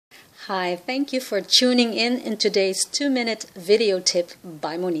Hi, thank you for tuning in today's 2-minute video tip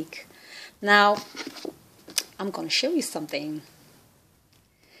by Monique. Now, I'm going to show you something.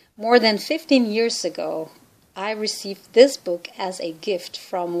 More than 15 years ago, I received this book as a gift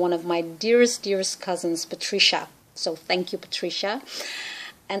from one of my dearest cousins, Patricia. So thank you, Patricia.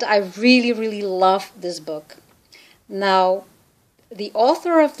 And I really love this book. Now, the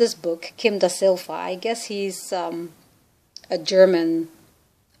author of this book, Kim da Silva, I guess he's a German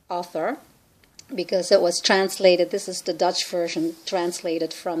author, because it was translated. This is the Dutch version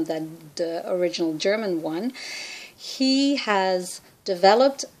translated from the original German one. He has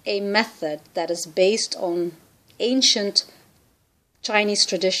developed a method that is based on ancient Chinese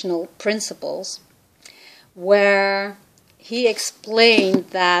traditional principles, where he explained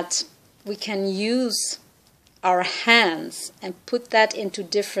that we can use our hands and put that into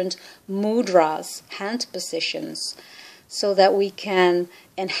different mudras, hand positions, so that we can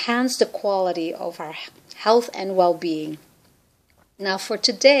enhance the quality of our health and well-being. Now for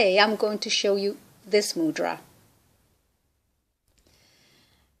today, I'm going to show you this mudra.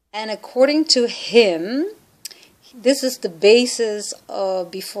 And according to him, this is the basis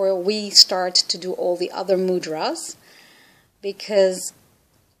before we start to do all the other mudras, because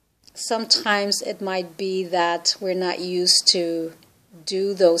sometimes it might be that we're not used to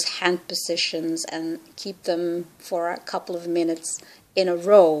do those hand positions and keep them for a couple of minutes in a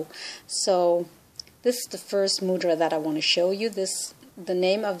row. So this is the first mudra that I want to show you. The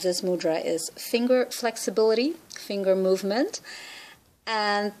name of this mudra is finger flexibility, finger movement,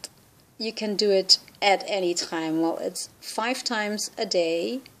 and you can do it at any time. Well, it's 5 times a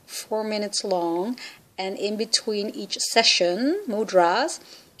day, 4 minutes long, and in between each session, mudras,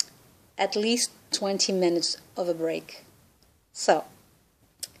 at least 20 minutes of a break. So,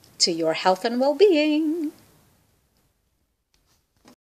 to your health and well-being.